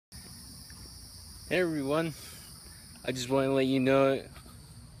Hey everyone, I just want to let you know,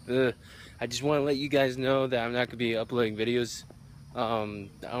 I just want to let you guys know that I'm not going to be uploading videos. I don't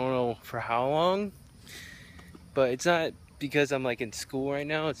know for how long, but it's not because I'm like in school right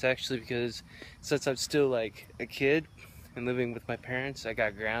now. It's actually because since I'm still like a kid and living with my parents, I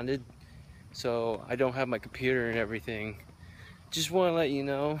got grounded. So I don't have my computer and everything. Just want to let you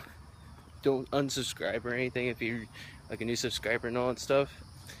know, don't unsubscribe or anything if you're like a new subscriber and all that stuff.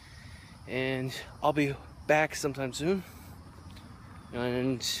 And I'll be back sometime soon.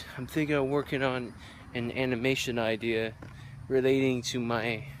 And I'm thinking of working on an animation idea relating to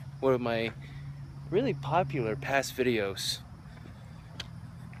one of my really popular past videos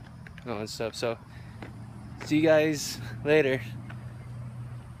and all that stuff. So see you guys later.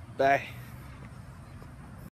 Bye.